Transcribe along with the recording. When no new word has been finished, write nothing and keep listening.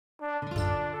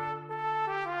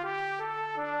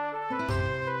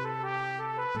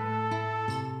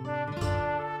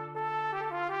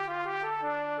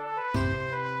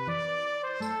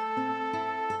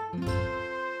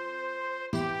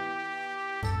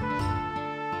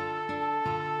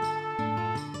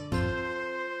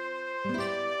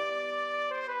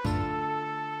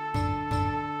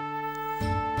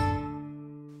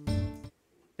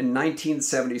In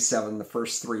 1977, the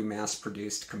first three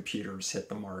mass-produced computers hit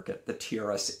the market: the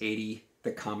TRS-80,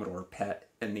 the Commodore PET,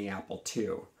 and the Apple II.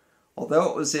 Although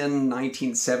it was in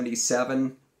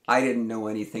 1977, I didn't know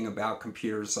anything about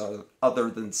computers other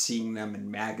than seeing them in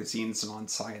magazines and on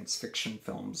science fiction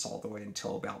films all the way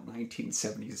until about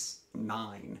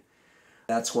 1979.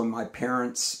 That's when my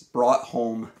parents brought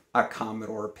home a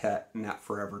Commodore PET, and that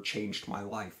forever changed my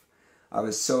life. I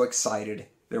was so excited.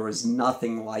 There was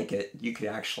nothing like it. You could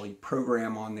actually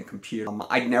program on the computer.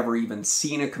 I'd never even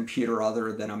seen a computer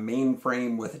other than a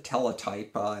mainframe with a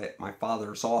teletype at my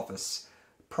father's office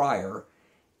prior.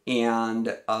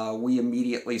 And we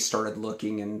immediately started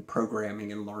looking and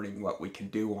programming and learning what we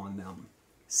could do on them.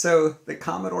 So the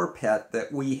Commodore PET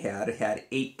that we had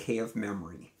 8K of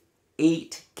memory.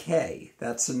 8K,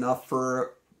 that's enough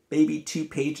for maybe 2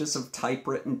 pages of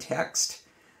typewritten text.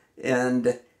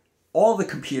 And all the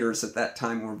computers at that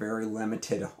time were very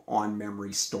limited on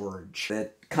memory storage. The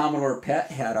Commodore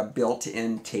PET had a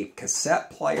built-in tape cassette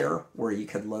player where you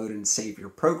could load and save your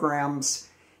programs,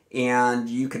 and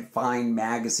you could find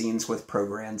magazines with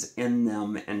programs in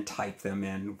them and type them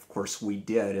in. Of course, we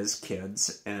did as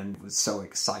kids, and it was so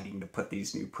exciting to put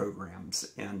these new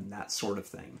programs and that sort of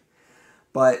thing.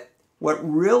 But what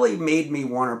really made me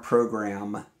want to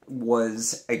program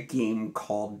was a game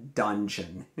called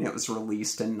Dungeon, and it was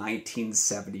released in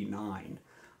 1979.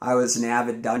 I was an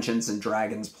avid Dungeons and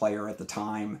Dragons player at the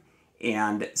time,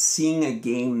 and seeing a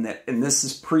game that, and this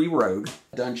is pre-Rogue,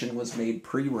 Dungeon was made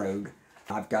pre-Rogue.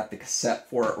 I've got the cassette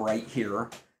for it right here.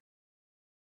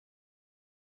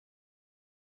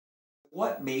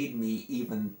 What made me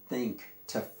even think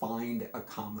to find a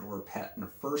Commodore PET in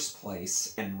the first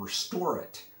place and restore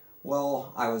it?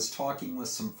 Well, I was talking with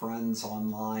some friends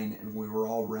online, and we were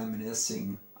all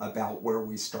reminiscing about where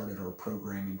we started our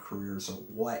programming careers, or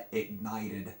what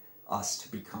ignited us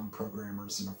to become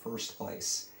programmers in the first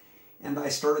place. And I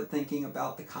started thinking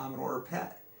about the Commodore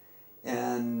PET.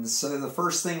 And so the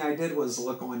first thing I did was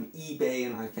look on eBay,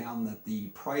 and I found that the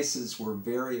prices were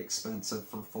very expensive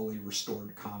for fully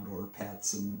restored Commodore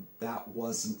PETs, and that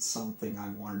wasn't something I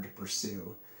wanted to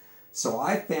pursue. So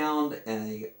I found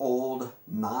an old,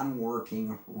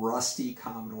 non-working, rusty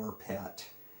Commodore PET,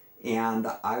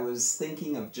 and I was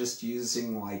thinking of just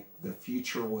using, like, the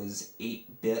future was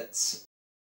 8 bits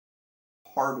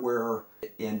hardware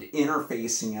and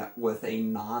interfacing it with a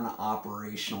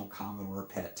non-operational Commodore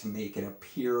PET to make it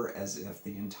appear as if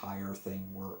the entire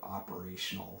thing were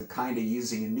operational. Kind of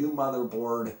using a new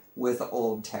motherboard with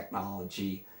old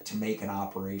technology to make an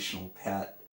operational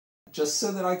PET, just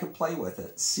so that I could play with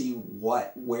it, see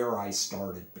where I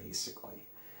started, basically.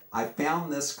 I found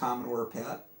this Commodore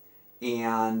PET,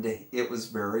 and it was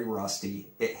very rusty.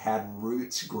 It had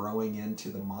roots growing into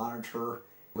the monitor.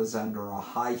 It was under a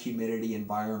high humidity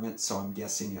environment, so I'm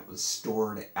guessing it was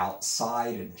stored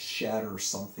outside in a shed or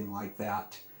something like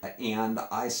that. And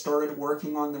I started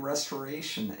working on the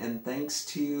restoration, and thanks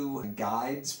to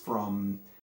guides from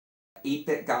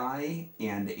 8-Bit Guy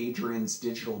and Adrian's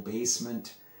Digital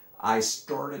Basement, I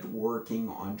started working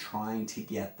on trying to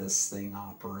get this thing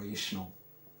operational.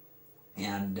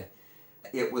 And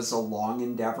it was a long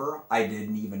endeavor. I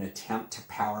didn't even attempt to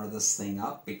power this thing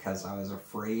up because I was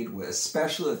afraid,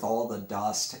 especially with all the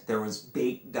dust. There was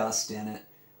baked dust in it,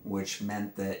 which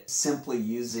meant that simply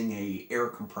using an air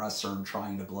compressor and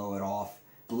trying to blow it off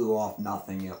blew off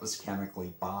nothing. It was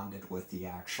chemically bonded with the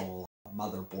actual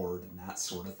motherboard and that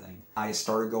sort of thing. I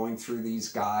started going through these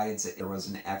guides. There was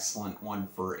an excellent one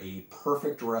for a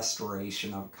perfect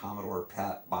restoration of Commodore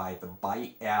PET by the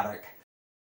Byte Attic.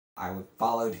 I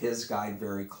followed his guide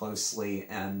very closely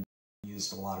and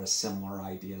used a lot of similar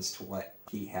ideas to what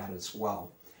he had as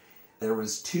well. There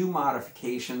was 2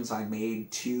 modifications I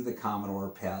made to the Commodore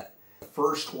PET. The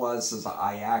first was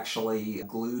I actually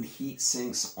glued heat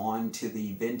sinks onto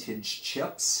the vintage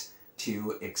chips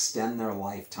to extend their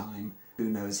lifetime. Who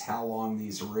knows how long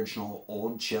these original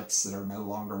old chips that are no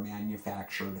longer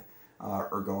manufactured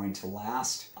are going to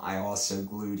last. I also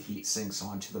glued heat sinks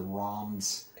onto the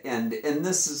ROMs. And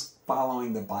this is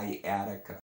following the Byte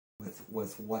Attic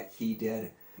with what he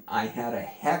did. I had a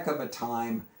heck of a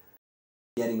time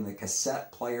getting the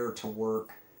cassette player to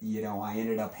work. You know, I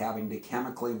ended up having to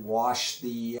chemically wash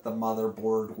the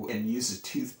motherboard and use a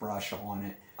toothbrush on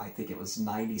it. I think it was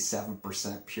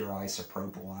 97% pure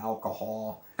isopropyl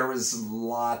alcohol. There was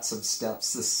lots of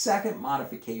steps. The second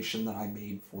modification that I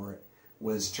made for it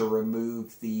was to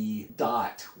remove the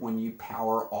dot when you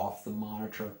power off the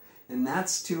monitor. And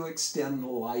that's to extend the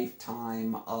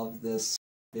lifetime of this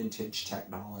vintage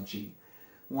technology.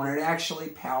 When it actually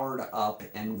powered up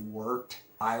and worked,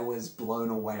 I was blown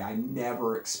away. I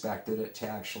never expected it to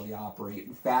actually operate.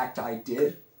 In fact, I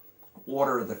did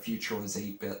order the Future was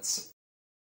 8 bits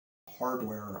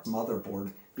hardware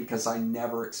motherboard because I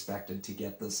never expected to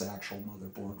get this actual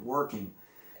motherboard working.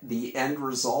 The end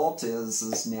result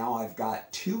is now I've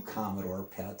got two Commodore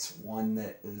PETs, one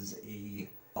that is a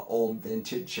old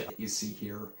vintage that you see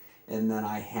here, and then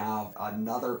I have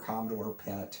another Commodore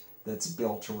PET that's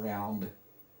built around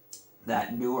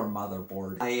that newer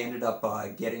motherboard. I ended up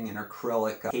getting an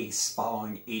acrylic case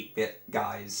following 8-Bit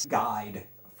Guy's guide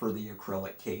for the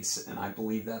acrylic case, and I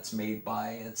believe that's made by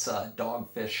its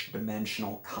Dogfish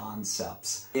Dimensional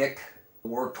Concepts. Nick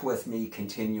worked with me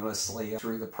continuously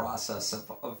through the process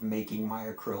of making my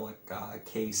acrylic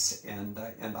case, and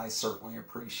I certainly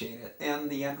appreciate it.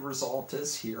 And the end result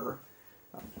is here.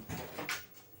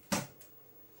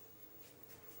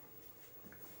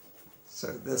 So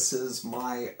this is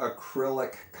my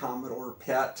acrylic Commodore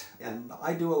PET, and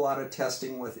I do a lot of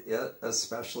testing with it,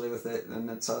 especially with it, and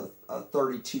it's a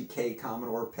 32K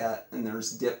Commodore PET, and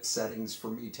there's dip settings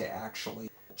for me to actually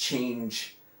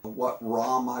change what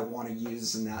ROM I want to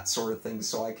use and that sort of thing,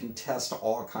 so I can test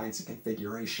all kinds of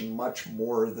configuration, much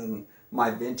more than my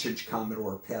vintage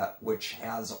Commodore PET, which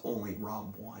has only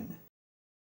ROM 1.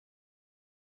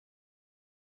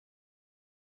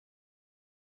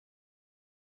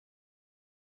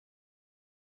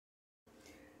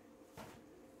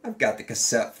 I've got the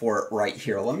cassette for it right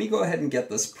here. Let me go ahead and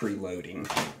get this preloading.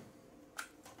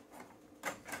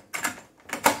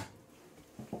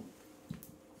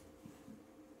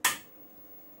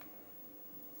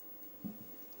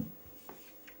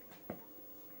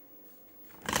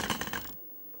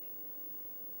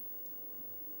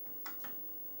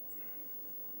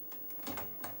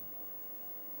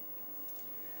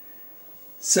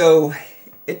 So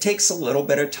it takes a little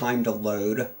bit of time to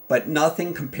load, but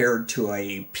nothing compared to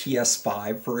a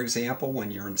PS5, for example,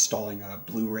 when you're installing a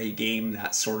Blu-ray game,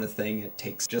 that sort of thing. It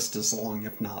takes just as long,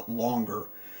 if not longer.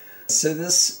 So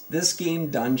this game,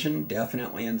 Dungeon,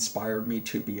 definitely inspired me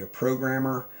to be a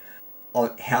programmer.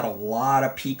 It had a lot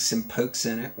of peeks and pokes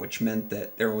in it, which meant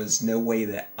that there was no way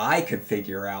that I could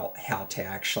figure out how to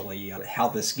actually, how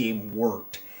this game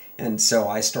worked. And so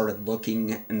I started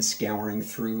looking and scouring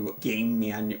through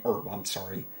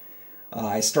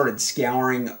I started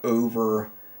scouring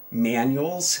over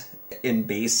manuals in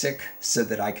BASIC so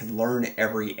that I could learn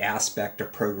every aspect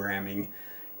of programming,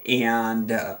 and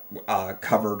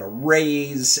covered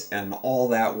arrays and all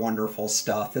that wonderful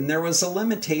stuff. And there was a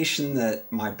limitation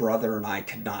that my brother and I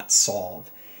could not solve,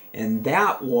 and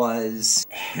that was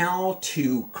how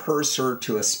to cursor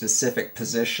to a specific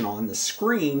position on the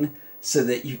screen so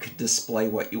that you could display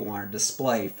what you want to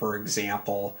display. For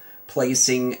example,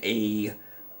 placing a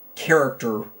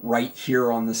character right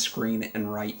here on the screen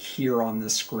and right here on the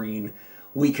screen.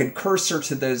 We could cursor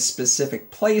to those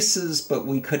specific places, but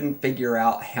we couldn't figure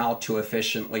out how to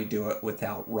efficiently do it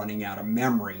without running out of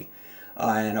memory.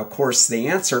 And of course, the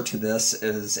answer to this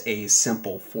is a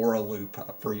simple for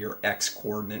loop for your X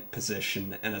coordinate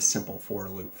position and a simple for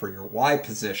loop for your Y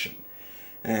position.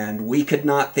 And we could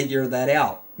not figure that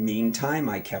out. Meantime,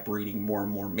 I kept reading more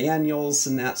and more manuals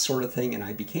and that sort of thing, and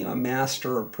I became a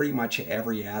master of pretty much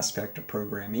every aspect of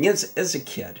programming as a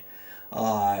kid.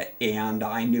 And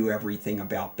I knew everything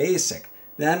about BASIC.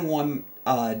 Then one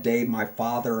day, my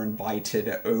father invited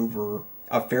over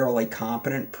a fairly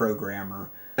competent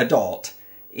programmer, adult,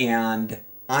 and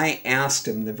I asked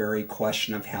him the very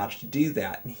question of how to do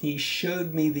that, and he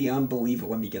showed me the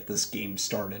unbelievable. Let me get this game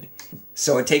started.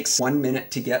 So it takes 1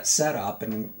 minute to get set up,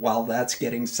 and while that's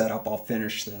getting set up, I'll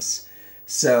finish this.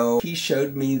 So he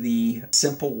showed me the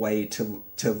simple way to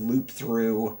loop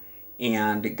through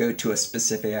and go to a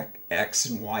specific X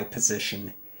and Y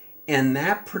position, and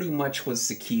that pretty much was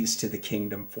the keys to the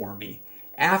kingdom for me.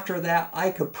 After that,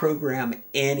 I could program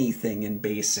anything in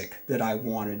BASIC that I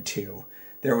wanted to.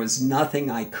 There was nothing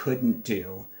I couldn't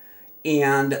do.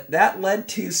 And that led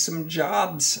to some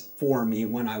jobs for me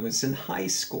when I was in high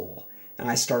school. And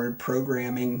I started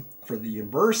programming for the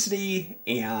university,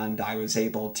 and I was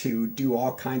able to do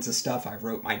all kinds of stuff. I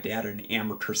wrote my dad an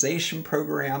amortization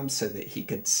program so that he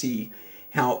could see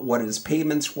what his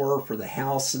payments were for the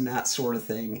house and that sort of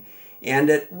thing.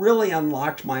 And it really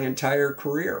unlocked my entire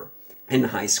career. In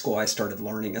high school, I started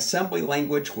learning assembly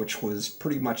language, which was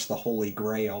pretty much the holy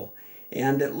grail.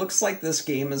 And it looks like this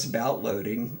game is about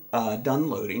loading, done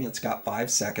loading. It's got 5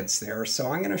 seconds there.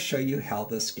 So I'm going to show you how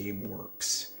this game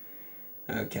works.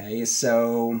 Okay,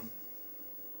 so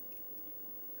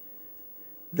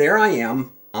there I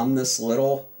am on this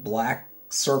little black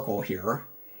circle here.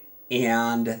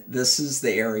 And this is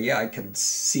the area I can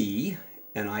see,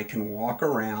 and I can walk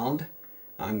around.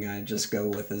 I'm going to just go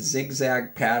with a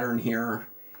zigzag pattern here.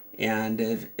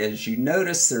 And as you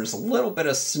notice, there's a little bit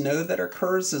of snow that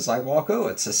occurs as I walk. Oh,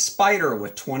 it's a spider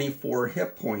with 24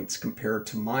 hit points compared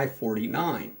to my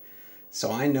 49.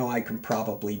 So I know I can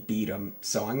probably beat him.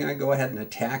 So I'm going to go ahead and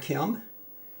attack him.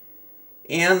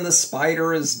 And the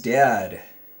spider is dead.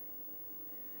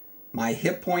 My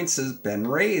hit points has been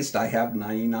raised. I have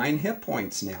 99 hit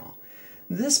points now.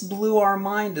 This blew our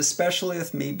mind, especially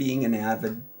with me being an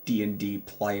avid D&D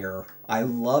player. I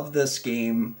love this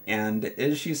game, and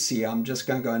as you see, I'm just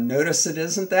going to go and notice it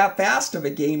isn't that fast of a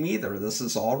game either. This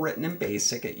is all written in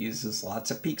BASIC. It uses lots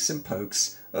of peeks and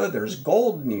pokes. Oh, there's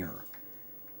gold near.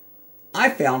 I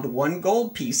found 1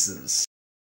 gold pieces.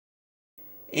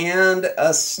 And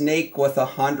a snake with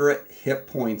 100 hit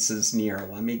points is near.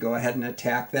 Let me go ahead and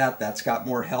attack that. That's got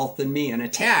more health than me. And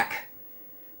attack!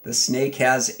 The snake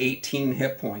has 18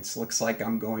 hit points. Looks like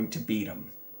I'm going to beat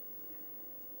him.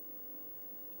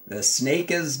 The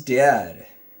snake is dead.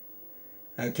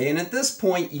 Okay, and at this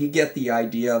point you get the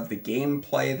idea of the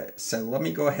gameplay. So let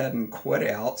me go ahead and quit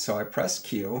out. So I press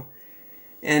Q.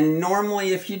 And normally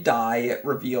if you die, it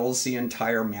reveals the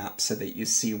entire map so that you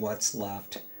see what's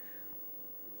left.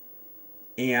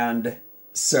 And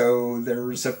so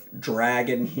there's a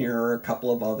dragon here, a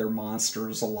couple of other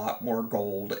monsters, a lot more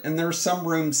gold. And there's some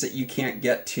rooms that you can't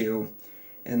get to.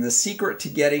 And the secret to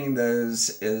getting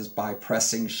those is by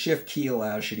pressing Shift key,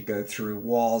 allows you to go through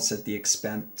walls at the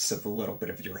expense of a little bit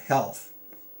of your health.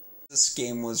 This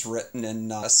game was written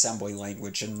in assembly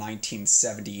language in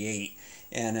 1978.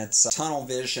 And it's a tunnel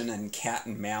vision and cat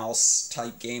and mouse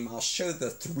type game. I'll show the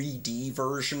 3D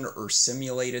version or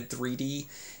simulated 3D.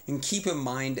 And keep in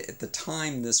mind, at the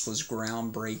time, this was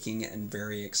groundbreaking and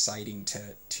very exciting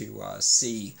to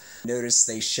see. Notice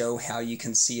they show how you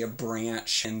can see a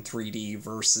branch in 3D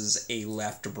versus a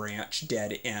left branch,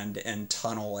 dead end, and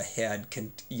tunnel ahead.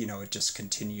 It just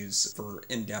continues for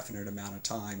indefinite amount of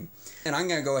time. And I'm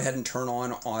going to go ahead and turn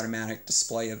on automatic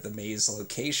display of the maze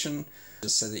location,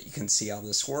 just so that you can see how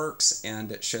this works.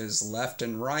 And it shows left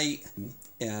and right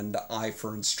and I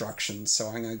for instructions. So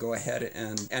I'm going to go ahead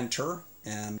and enter,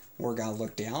 and we're going to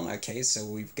look down. Okay, so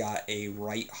we've got a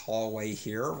right hallway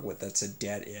here that's a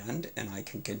dead end, and I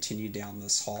can continue down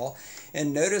this hall.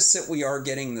 And notice that we are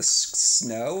getting the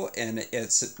snow, and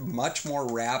it's much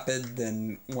more rapid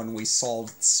than when we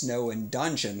solved snow in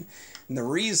dungeon. And the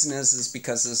reason is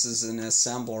because this is an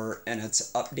assembler and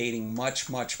it's updating much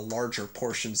larger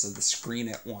portions of the screen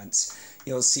at once.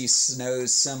 You'll see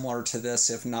snows similar to this,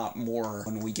 if not more,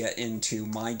 when we get into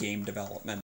my game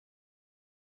development.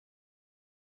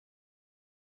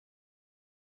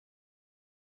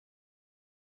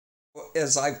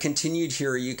 As I've continued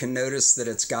here, you can notice that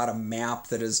it's got a map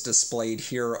that is displayed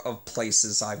here of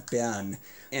places I've been.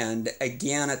 And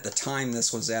again, at the time,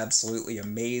 this was absolutely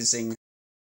amazing.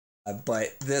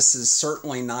 But this is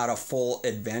certainly not a full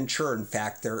adventure. In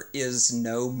fact, there is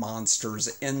no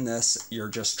monsters in this. You're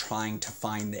just trying to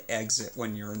find the exit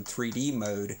when you're in 3D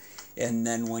mode. And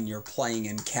then when you're playing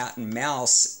in cat and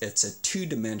mouse, it's a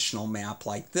 2-dimensional map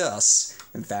like this.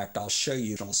 In fact, I'll show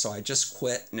you. So I just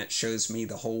quit, and it shows me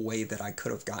the whole way that I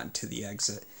could have gotten to the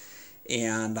exit.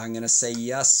 And I'm going to say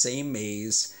yes, same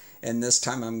maze. And this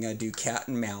time I'm going to do cat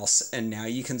and mouse. And now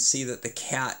you can see that the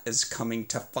cat is coming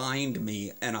to find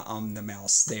me, and I'm the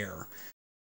mouse there.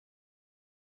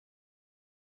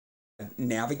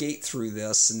 Navigate through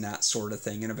this and that sort of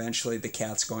thing, and eventually the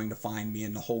cat's going to find me,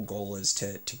 and the whole goal is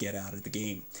to get out of the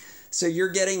game. So you're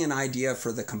getting an idea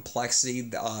for the complexity.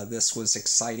 This was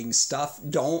exciting stuff.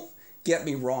 Don't get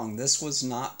me wrong, this was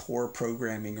not poor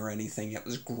programming or anything. It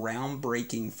was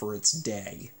groundbreaking for its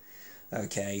day.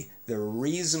 Okay, the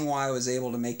reason why I was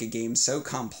able to make a game so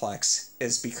complex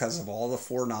is because of all the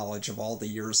foreknowledge of all the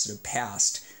years that have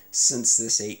passed since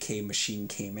this 8K machine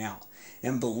came out.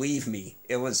 And believe me,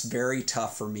 it was very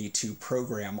tough for me to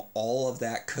program all of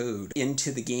that code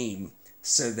into the game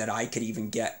so that I could even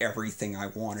get everything I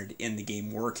wanted in the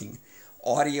game working.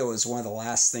 Audio is one of the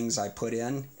last things I put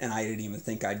in, and I didn't even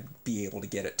think I'd be able to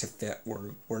get it to fit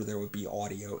where there would be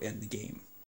audio in the game.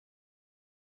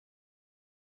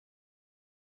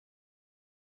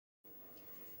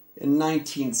 In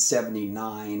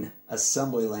 1979,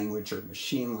 assembly language, or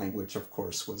machine language, of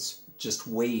course, was just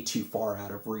way too far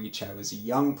out of reach. I was a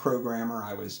young programmer.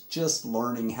 I was just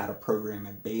learning how to program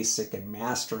in BASIC and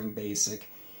mastering BASIC,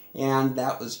 and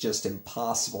that was just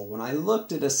impossible. When I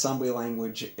looked at assembly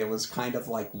language, it was kind of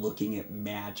like looking at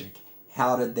magic.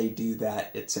 How did they do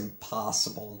that? It's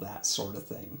impossible, that sort of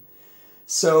thing.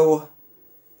 So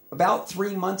about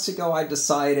 3 months ago, I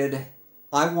decided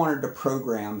I wanted to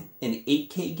program an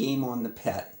 8K game on the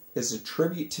PET as a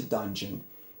tribute to Dungeon.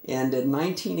 And in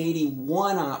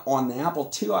 1981, on the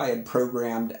Apple II, I had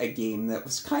programmed a game that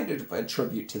was kind of a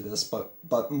tribute to this,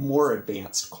 but more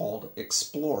advanced, called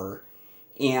Explorer.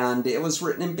 And it was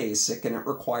written in BASIC, and it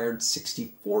required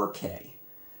 64K.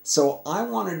 So I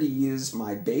wanted to use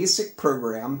my BASIC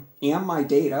program and my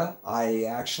data. I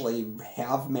actually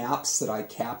have maps that I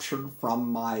captured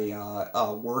from my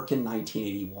work in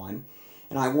 1981.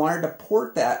 And I wanted to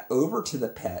port that over to the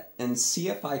PET and see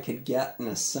if I could get an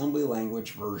assembly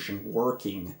language version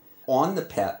working on the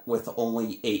PET with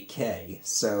only 8K.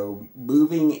 So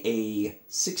moving a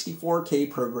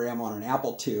 64K program on an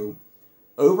Apple II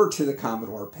over to the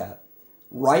Commodore PET,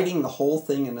 writing the whole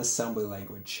thing in assembly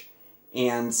language,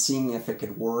 and seeing if it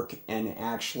could work and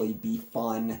actually be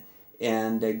fun.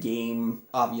 And a game,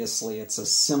 obviously, it's a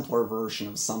simpler version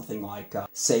of something like,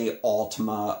 say,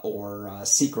 Ultima or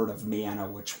Secret of Mana,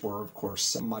 which were, of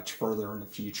course, much further in the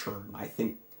future. And I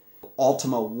think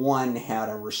Ultima 1 had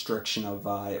a restriction of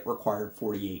it required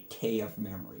 48K of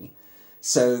memory.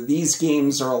 So these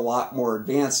games are a lot more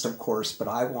advanced, of course, but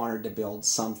I wanted to build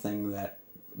something that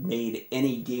made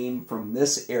any game from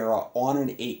this era on an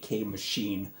 8K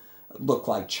machine look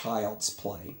like child's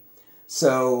play.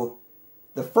 So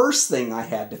the first thing I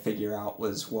had to figure out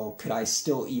was, well, could I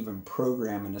still even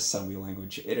program in assembly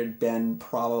language? It had been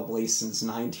probably since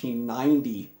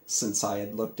 1990 since I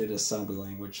had looked at assembly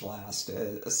language last,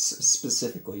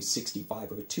 specifically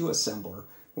 6502 assembler,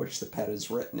 which the PET is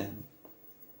written in.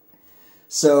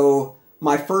 So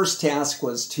my first task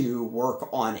was to work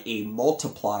on a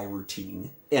multiply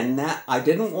routine, and that I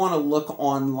didn't want to look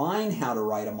online how to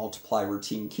write a multiply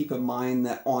routine. Keep in mind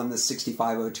that on the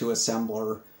 6502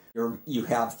 assembler, you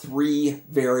have 3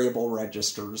 variable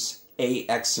registers, A,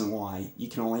 X, and Y. You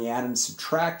can only add and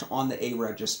subtract on the A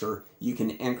register. You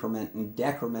can increment and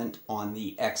decrement on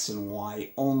the X and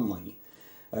Y only.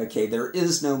 Okay, there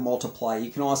is no multiply.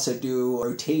 You can also do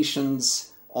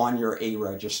rotations on your A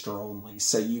register only.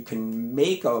 So you can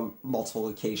make a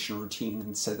multiplication routine,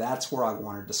 and so that's where I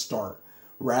wanted to start.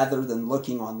 Rather than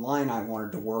looking online, I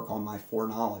wanted to work on my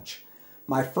foreknowledge.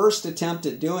 My first attempt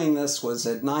at doing this was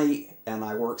at night, and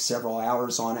I worked several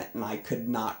hours on it, and I could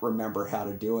not remember how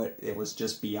to do it. It was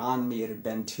just beyond me. It had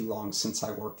been too long since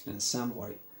I worked in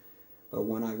assembly. But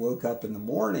when I woke up in the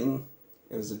morning,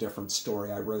 it was a different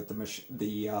story. I wrote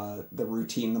the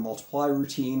routine, the multiply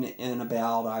routine, in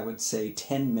about, I would say,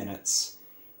 10 minutes.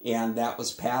 And that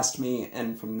was past me,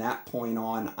 and from that point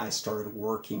on, I started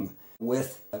working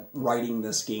with writing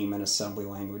this game in assembly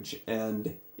language,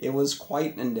 and it was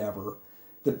quite an endeavor.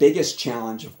 The biggest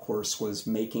challenge, of course, was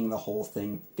making the whole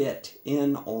thing fit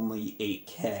in only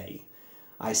 8K.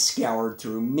 I scoured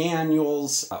through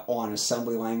manuals on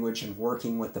assembly language and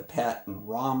working with the PET and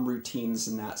ROM routines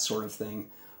and that sort of thing.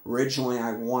 Originally,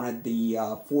 I wanted the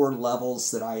 4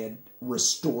 levels that I had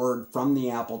restored from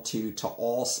the Apple II to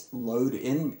all load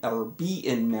in or be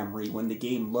in memory when the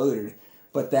game loaded,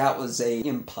 but that was an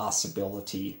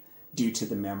impossibility due to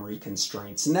the memory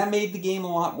constraints. And that made the game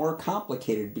a lot more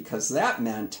complicated because that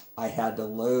meant I had to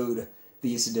load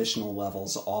these additional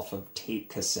levels off of tape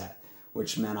cassette,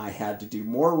 which meant I had to do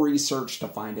more research to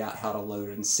find out how to load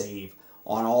and save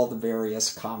on all the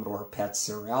various Commodore PETs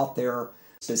that are out there,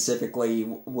 specifically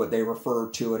what they refer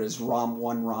to it as ROM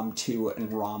 1, ROM 2,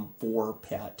 and ROM 4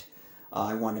 PET.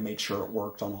 I wanted to make sure it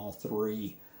worked on all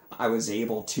 3. I was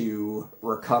able to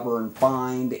recover and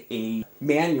find a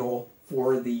manual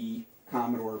for the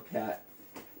Commodore PET,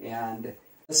 and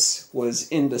this was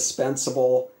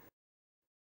indispensable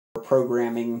for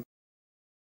programming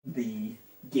the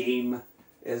game,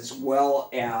 as well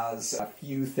as a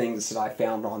few things that I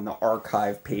found on the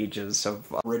archive pages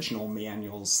of original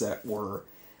manuals that were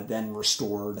then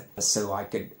restored, so I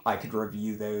could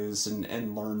review those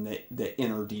and learn the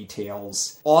inner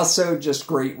details. Also, just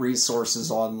great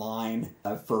resources online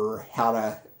for how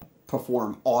to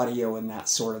perform audio and that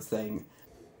sort of thing.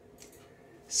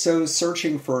 So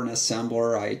searching for an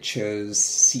assembler, I chose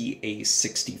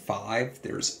CA65.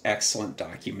 There's excellent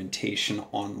documentation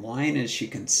online. As you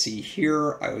can see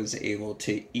here, I was able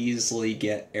to easily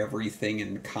get everything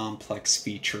and complex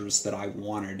features that I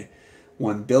wanted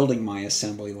when building my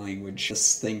assembly language.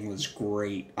 This thing was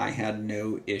great. I had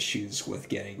no issues with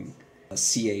getting a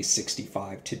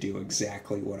CA65 to do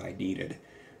exactly what I needed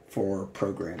for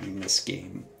programming this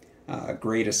game.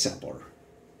 Great assembler.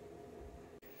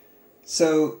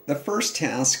 So the first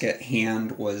task at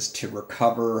hand was to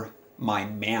recover my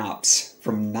maps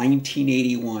from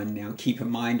 1981. Now keep in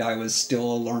mind I was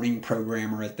still a learning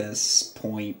programmer at this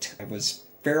point. I was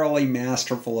fairly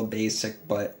masterful of BASIC,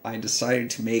 but I decided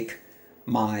to make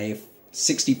my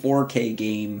 64K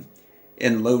game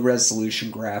in low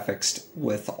resolution graphics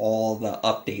with all the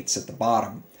updates at the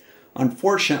bottom.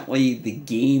 Unfortunately, the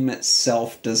game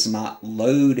itself does not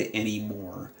load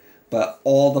anymore, but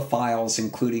all the files,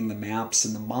 including the maps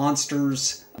and the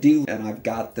monsters, do. And I've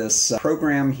got this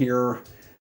program here.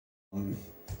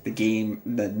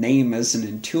 The name isn't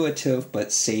intuitive,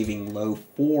 but saving low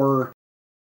 4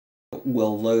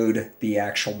 will load the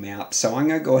actual map. So I'm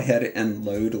going to go ahead and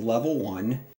load level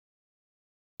 1.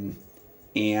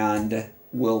 And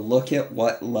we'll look at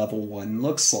what level 1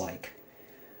 looks like.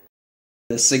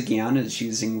 This again is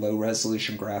using low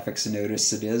resolution graphics.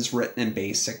 Notice it is written in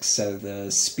BASIC, so the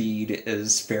speed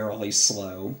is fairly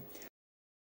slow.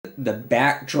 The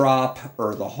backdrop,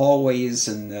 or the hallways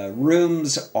and the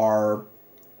rooms, are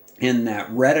in that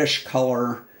reddish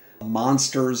color.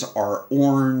 Monsters are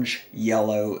orange,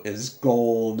 yellow is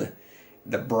gold.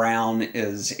 The brown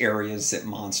is areas that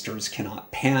monsters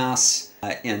cannot pass,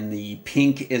 and the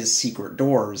pink is secret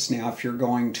doors. Now, if you're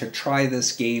going to try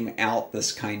this game out,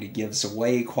 this kind of gives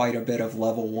away quite a bit of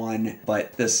level 1,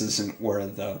 but this isn't where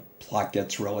the plot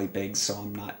gets really big, so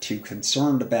I'm not too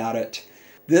concerned about it.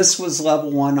 This was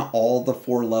level 1, all the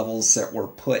 4 levels that were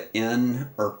put in,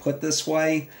 or put this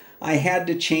way. I had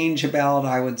to change about,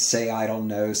 I would say, I don't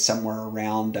know, somewhere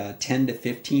around 10 to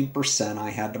 15% I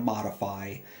had to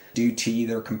modify, due to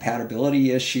either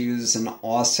compatibility issues, and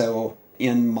also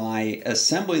in my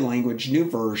assembly language new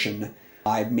version,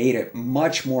 I made it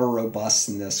much more robust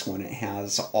than this one. It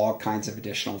has all kinds of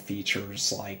additional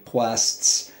features like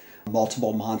quests,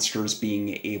 multiple monsters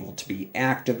being able to be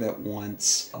active at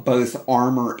once, both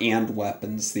armor and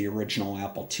weapons. The original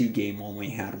Apple II game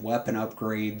only had weapon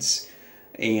upgrades,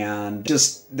 and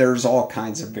just there's all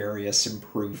kinds of various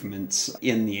improvements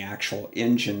in the actual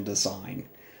engine design.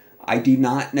 I do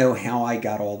not know how I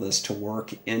got all this to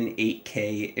work in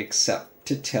 8K, except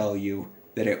to tell you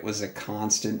that it was a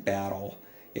constant battle.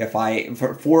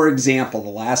 For example, the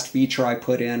last feature I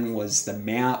put in was the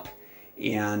map,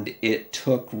 and it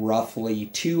took roughly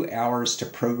 2 hours to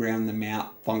program the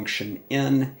map function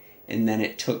in, and then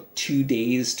it took 2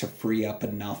 days to free up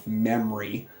enough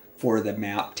memory for the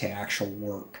map to actually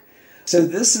work. So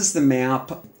this is the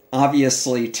map.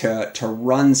 Obviously, to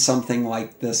run something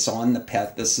like this on the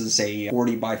PET, this is a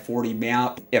 40 by 40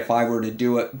 map. If I were to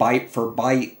do it byte for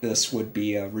byte, this would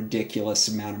be a ridiculous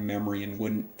amount of memory and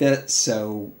wouldn't fit.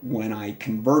 So when I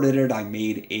converted it, I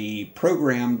made a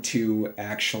program to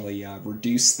actually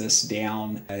reduce this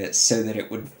down so that it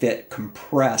would fit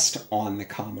compressed on the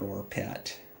Commodore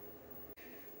PET.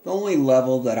 The only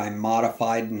level that I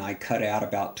modified, and I cut out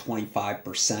about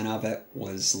 25% of it,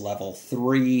 was level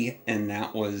 3, and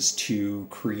that was to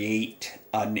create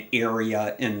an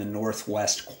area in the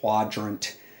northwest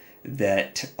quadrant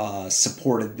that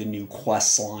supported the new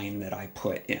quest line that I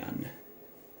put in.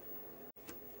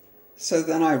 So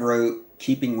then I wrote,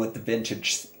 keeping with the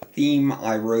vintage theme,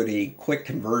 I wrote a quick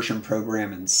conversion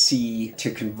program in C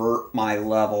to convert my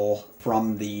level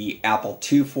from the Apple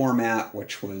II format,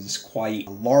 which was quite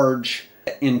large,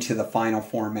 into the final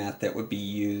format that would be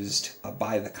used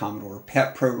by the Commodore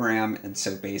PET program. And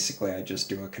so basically I just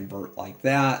do a convert like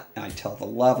that. I tell the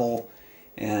level,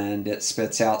 and it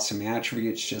spits out some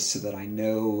attributes just so that I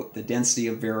know the density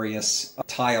of various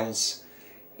tiles,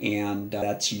 and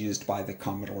that's used by the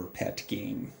Commodore PET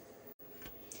game.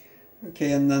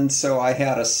 Okay, and then so I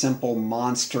had a simple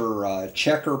monster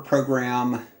checker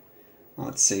program.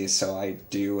 Let's see, so I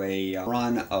do a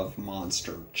run of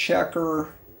monster checker,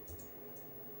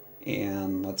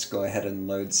 and let's go ahead and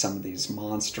load some of these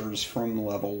monsters from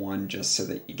level 1 just so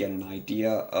that you get an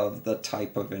idea of the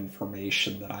type of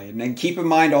information that I had. And keep in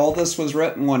mind, all this was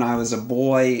written when I was a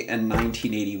boy in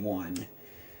 1981.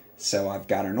 So I've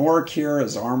got an orc here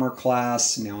as armor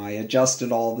class. Now I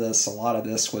adjusted all this. A lot of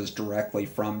this was directly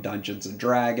from Dungeons &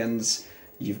 Dragons.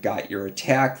 You've got your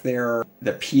attack there.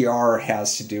 The PR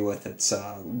has to do with its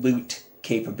loot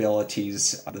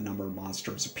capabilities, the number of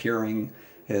monsters appearing,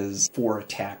 his 4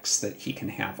 attacks that he can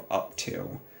have up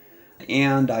to.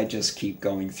 And I just keep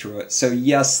going through it. So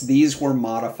yes, these were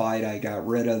modified. I got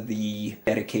rid of the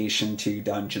dedication to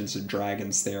Dungeons &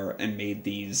 Dragons there and made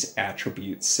these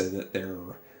attributes so that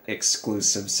they're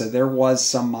exclusive, so there was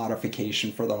some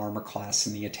modification for the armor class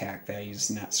and the attack values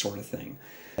and that sort of thing.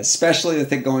 Especially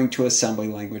with it going to assembly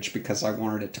language, because I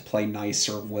wanted it to play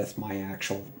nicer with my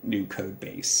actual new code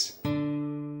base.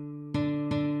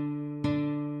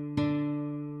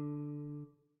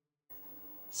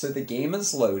 So the game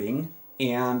is loading,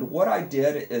 and what I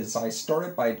did is I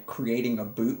started by creating a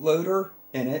bootloader,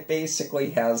 and it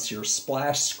basically has your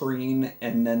splash screen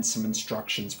and then some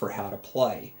instructions for how to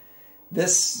play.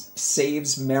 This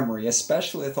saves memory,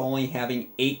 especially with only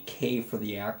having 8K for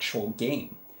the actual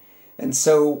game. And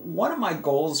so one of my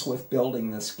goals with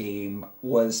building this game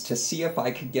was to see if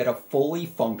I could get a fully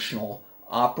functional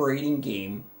operating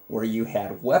game where you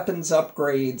had weapons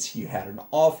upgrades, you had an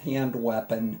offhand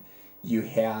weapon, you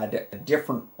had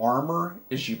different armor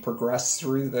as you progress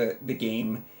through the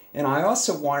game, and I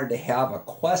also wanted to have a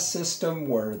quest system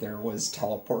where there was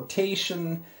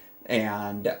teleportation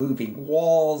and moving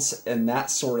walls and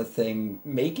that sort of thing,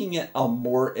 making it a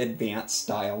more advanced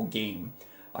style game.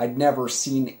 I'd never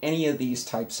seen any of these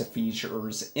types of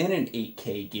features in an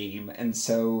 8K game, and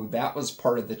so that was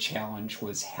part of the challenge,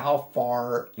 was how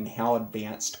far and how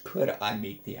advanced could I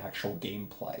make the actual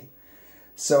gameplay.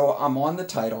 So I'm on the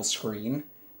title screen,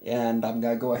 and I'm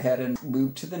going to go ahead and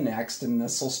move to the next, and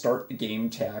this will start the game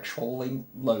to actually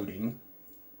loading.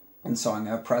 And so I'm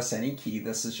going to press any key.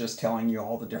 This is just telling you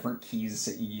all the different keys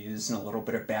that you use and a little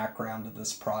bit of background of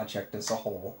this project as a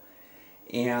whole.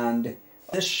 And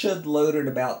this should load at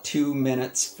about 2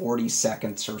 minutes, 40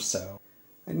 seconds or so.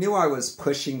 I knew I was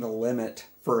pushing the limit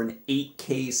for an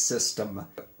 8K system,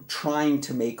 trying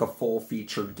to make a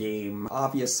full-featured game.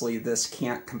 Obviously, this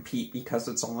can't compete because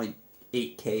it's only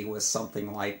 8K with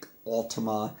something like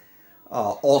Ultima.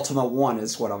 Ultima 1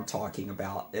 is what I'm talking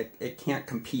about. It can't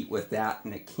compete with that,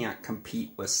 and it can't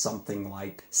compete with something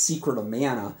like Secret of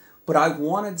Mana. But I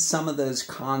wanted some of those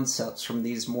concepts from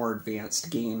these more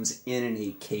advanced games in an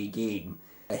 8K game.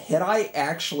 Had I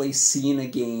actually seen a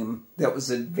game that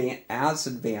was as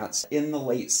advanced in the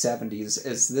late 70s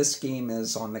as this game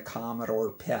is on the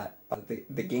Commodore PET,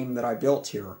 the game that I built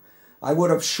here, I would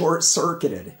have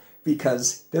short-circuited,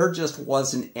 because there just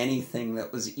wasn't anything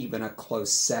that was even a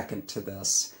close second to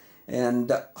this.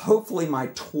 And hopefully my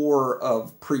tour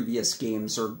of previous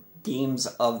games or games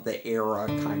of the era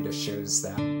kind of shows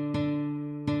that.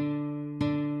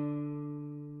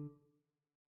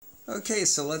 Okay,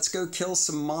 so let's go kill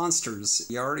some monsters.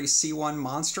 You already see one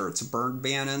monster. It's a burn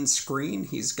ban end screen.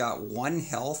 He's got 1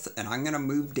 health, and I'm going to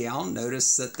move down.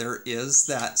 Notice that there is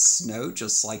that snow,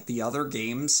 just like the other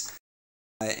games.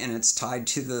 And it's tied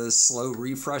to the slow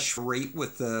refresh rate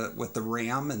with the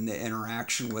RAM and the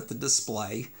interaction with the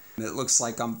display. It looks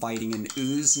like I'm fighting an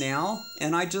ooze now,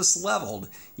 and I just leveled.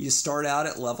 You start out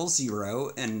at level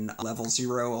 0, and level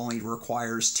 0 only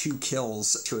requires 2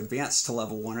 kills to advance to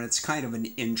level 1, and it's kind of an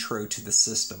intro to the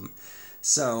system.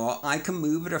 So I can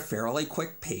move at a fairly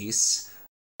quick pace,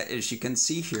 as you can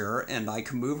see here, and I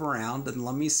can move around, and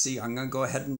let me see, I'm going to go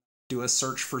ahead and do a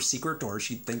search for secret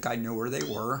doors. You'd think I know where they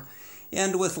were.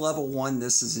 And with level 1,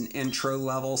 this is an intro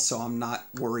level, so I'm not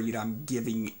worried I'm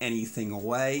giving anything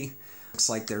away. Looks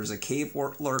like there's a cave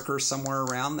lurker somewhere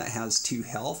around that has 2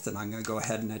 health, and I'm going to go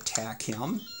ahead and attack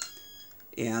him.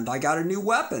 And I got a new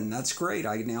weapon. That's great.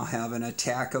 I now have an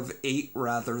attack of 8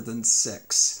 rather than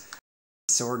 6.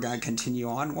 So we're going to continue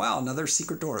on. Wow, another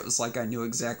secret door. It was like I knew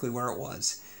exactly where it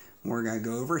was. We're going to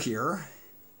go over here.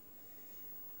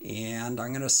 And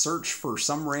I'm going to search for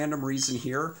some random reason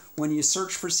here. When you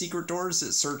search for secret doors,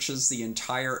 it searches the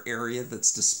entire area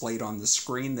that's displayed on the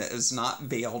screen that is not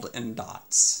veiled in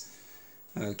dots.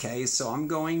 Okay, so I'm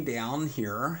going down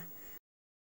here.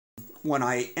 When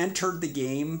I entered the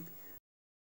game,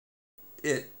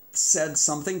 it said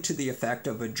something to the effect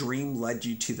of a dream led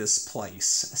you to this place.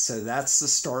 So that's the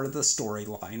start of the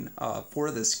storyline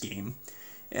for this game.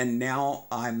 And now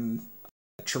I'm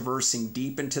traversing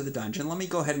deep into the dungeon. Let me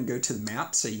go ahead and go to the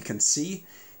map so you can see.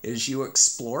 As you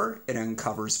explore, it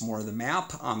uncovers more of the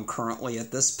map. I'm currently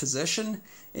at this position,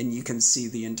 and you can see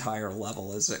the entire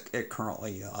level as it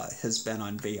currently has been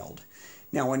unveiled.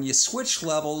 Now, when you switch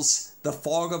levels, the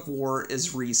fog of war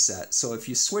is reset. So if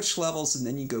you switch levels and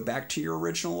then you go back to your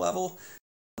original level,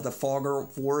 the fog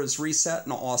of war is reset,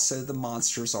 and also the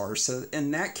monsters are. So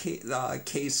in that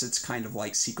case, it's kind of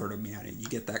like Secret of Mana. You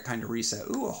get that kind of reset.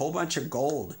 Ooh, a whole bunch of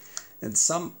gold and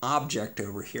some object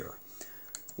over here.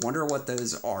 Wonder what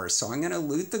those are. So I'm going to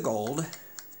loot the gold.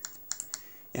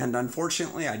 And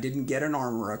unfortunately, I didn't get an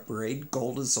armor upgrade.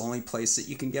 Gold is the only place that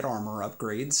you can get armor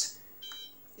upgrades.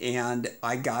 And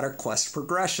I got a quest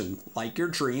progression. Like your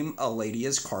dream, a lady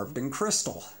is carved in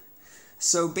crystal.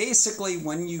 So basically,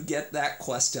 when you get that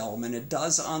quest element, it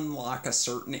does unlock a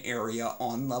certain area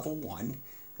on level 1.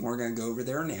 We're going to go over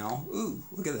there now. Ooh,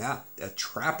 look at that, a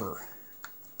trapper.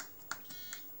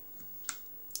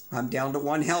 I'm down to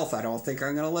 1 health. I don't think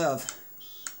I'm going to live.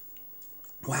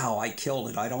 Wow, I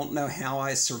killed it. I don't know how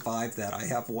I survived that. I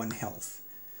have 1 health.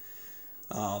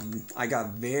 I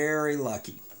got very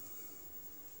lucky.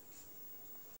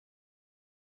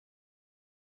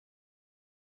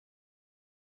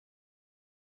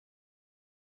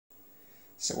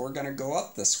 So we're going to go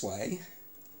up this way.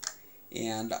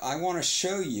 And I want to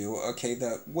show you, okay,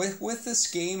 that with this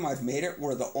game, I've made it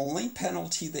where the only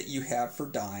penalty that you have for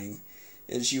dying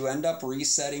is you end up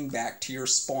resetting back to your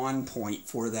spawn point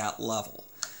for that level.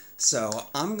 So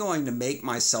I'm going to make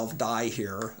myself die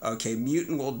here. Okay,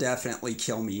 Mutant will definitely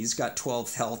kill me. He's got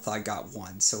 12 health, I got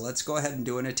 1. So let's go ahead and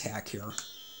do an attack here.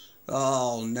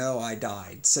 Oh no, I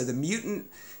died. So the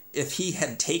Mutant, if he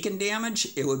had taken damage,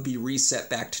 it would be reset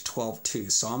back to 12 too.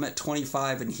 So I'm at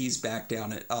 25 and he's back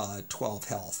down at 12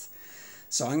 health.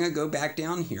 So I'm going to go back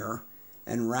down here,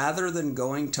 and rather than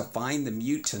going to find the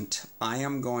mutant, I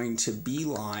am going to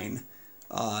beeline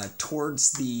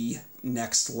towards the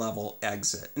next level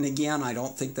exit. And again, I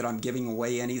don't think that I'm giving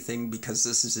away anything because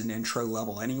this is an intro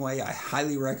level anyway. I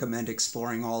highly recommend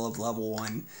exploring all of level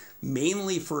 1,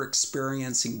 mainly for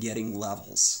experience and getting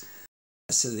levels,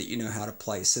 so that you know how to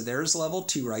play. So there's level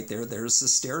 2 right there. There's the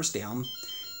stairs down.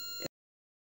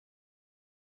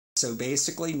 So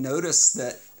basically, notice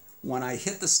that when I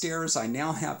hit the stairs, I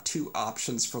now have 2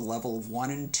 options for level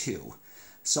 1 and 2.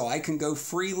 So I can go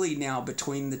freely now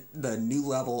between the new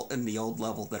level and the old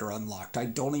level that are unlocked. I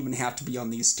don't even have to be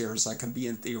on these stairs. I can be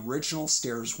at the original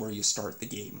stairs where you start the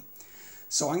game.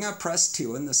 So I'm going to press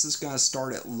 2, and this is going to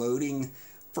start at loading.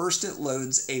 First, it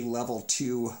loads a level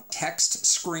 2 text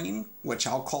screen, which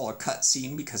I'll call a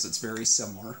cutscene because it's very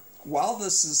similar. While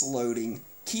this is loading,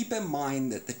 keep in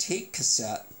mind that the tape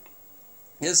cassette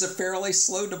is a fairly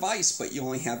slow device, but you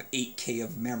only have 8K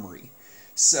of memory.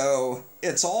 So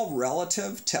it's all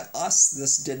relative. To us,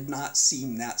 this did not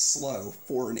seem that slow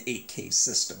for an 8K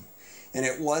system. And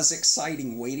it was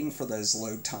exciting waiting for those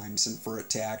load times and for it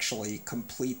to actually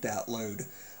complete that load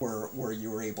where you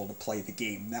were able to play the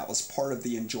game. That was part of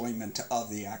the enjoyment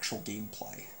of the actual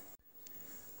gameplay.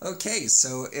 Okay,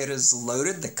 so it has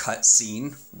loaded the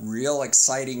cutscene. Real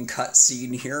exciting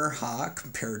cutscene here,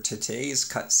 compared to today's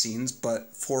cutscenes.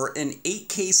 But for an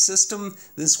 8K system,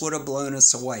 this would have blown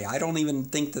us away. I don't even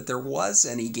think that there was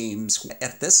any games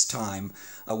at this time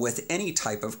with any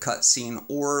type of cutscene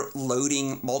or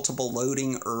loading, multiple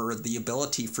loading, or the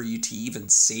ability for you to even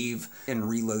save and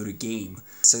reload a game.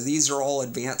 So these are all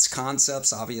advanced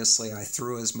concepts. Obviously, I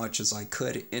threw as much as I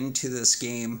could into this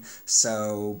game.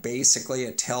 So basically,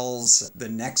 it tells the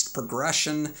next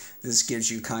progression. This gives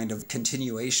you kind of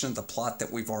continuation of the plot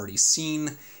that we've already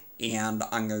seen. And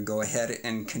I'm going to go ahead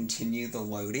and continue the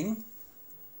loading.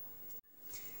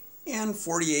 And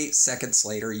 48 seconds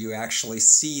later, you actually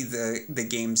see the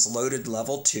game's loaded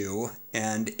level 2,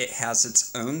 and it has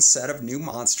its own set of new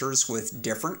monsters with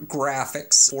different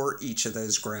graphics for each of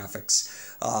those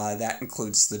graphics. That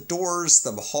includes the doors,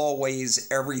 the hallways,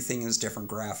 everything is different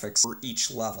graphics for each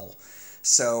level.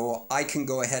 So I can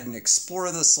go ahead and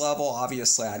explore this level.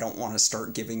 Obviously, I don't want to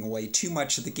start giving away too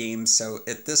much of the game, so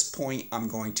at this point, I'm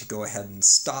going to go ahead and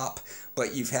stop.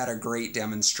 But you've had a great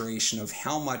demonstration of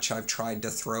how much I've tried to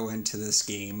throw into this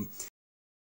game.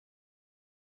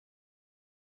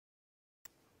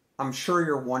 I'm sure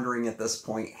you're wondering at this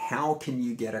point, how can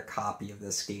you get a copy of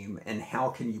this game and how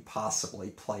can you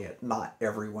possibly play it? Not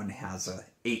everyone has a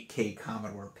 8K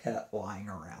Commodore PET lying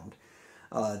around.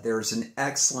 There's an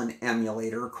excellent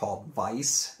emulator called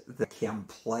Vice that can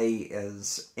play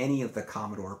as any of the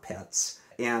Commodore PETs,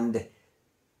 and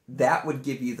that would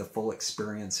give you the full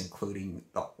experience, including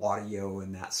the audio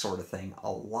and that sort of thing. A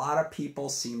lot of people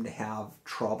seem to have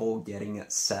trouble getting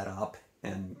it set up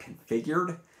and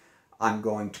configured. I'm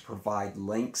going to provide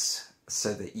links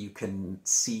so that you can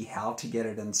see how to get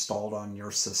it installed on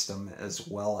your system, as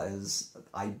well as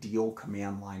ideal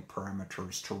command line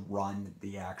parameters to run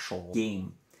the actual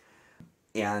game.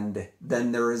 And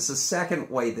then there is a second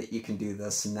way that you can do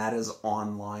this, and that is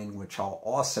online, which I'll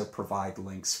also provide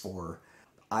links for.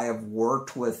 I have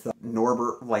worked with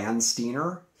Norbert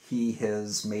Landsteiner. He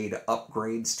has made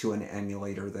upgrades to an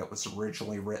emulator that was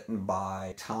originally written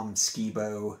by Tom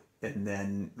Skibo, and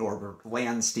then Norbert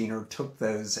Landsteiner took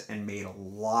those and made a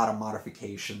lot of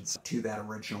modifications to that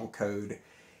original code.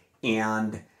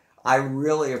 And I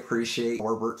really appreciate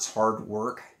Norbert's hard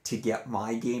work to get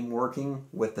my game working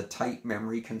with the tight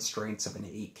memory constraints of an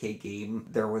 8K game.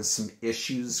 There was some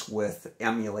issues with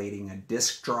emulating a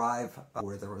disk drive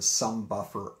where there was some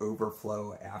buffer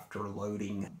overflow after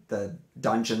loading the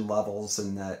dungeon levels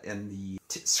and the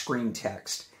screen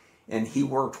text. And he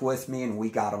worked with me and we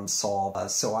got them solved.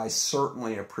 So I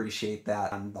certainly appreciate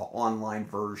that. And the online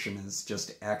version is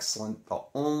just excellent. The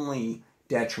only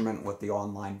detriment with the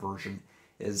online version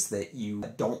is that you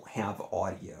don't have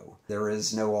audio. There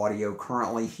is no audio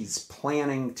currently. He's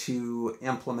planning to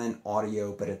implement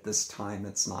audio, but at this time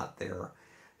it's not there.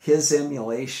 His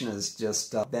emulation has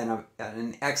just been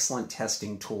an excellent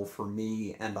testing tool for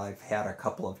me, and I've had a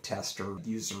couple of tester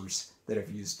users that have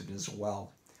used it as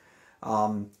well.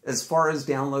 As far as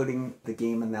downloading the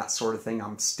game and that sort of thing,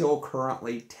 I'm still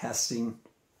currently testing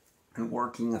and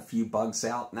working a few bugs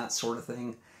out and that sort of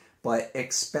thing, but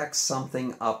expect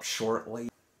something up shortly.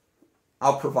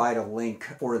 I'll provide a link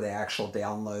for the actual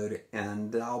download,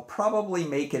 and I'll probably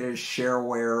make it as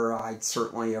shareware. I'd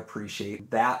certainly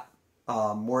appreciate that.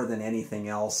 More than anything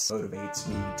else, motivates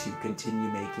me to continue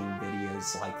making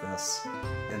videos like this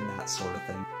and that sort of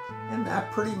thing. And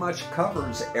that pretty much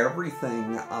covers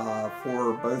everything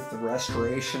for both the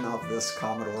restoration of this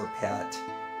Commodore PET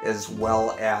as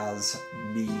well as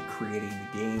me creating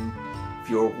the game.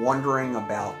 If you're wondering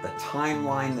about the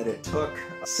timeline that it took,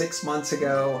 6 months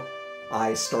ago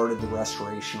I started the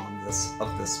restoration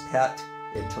of this PET.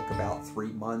 It took about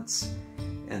 3 months.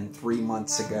 And 3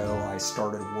 months ago, I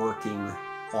started working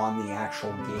on the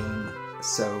actual game.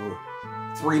 So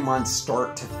 3 months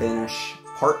start to finish,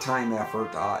 part-time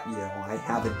effort. You know, I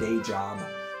have a day job,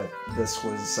 but this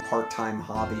was a part-time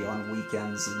hobby on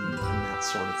weekends and that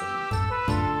sort of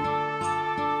thing.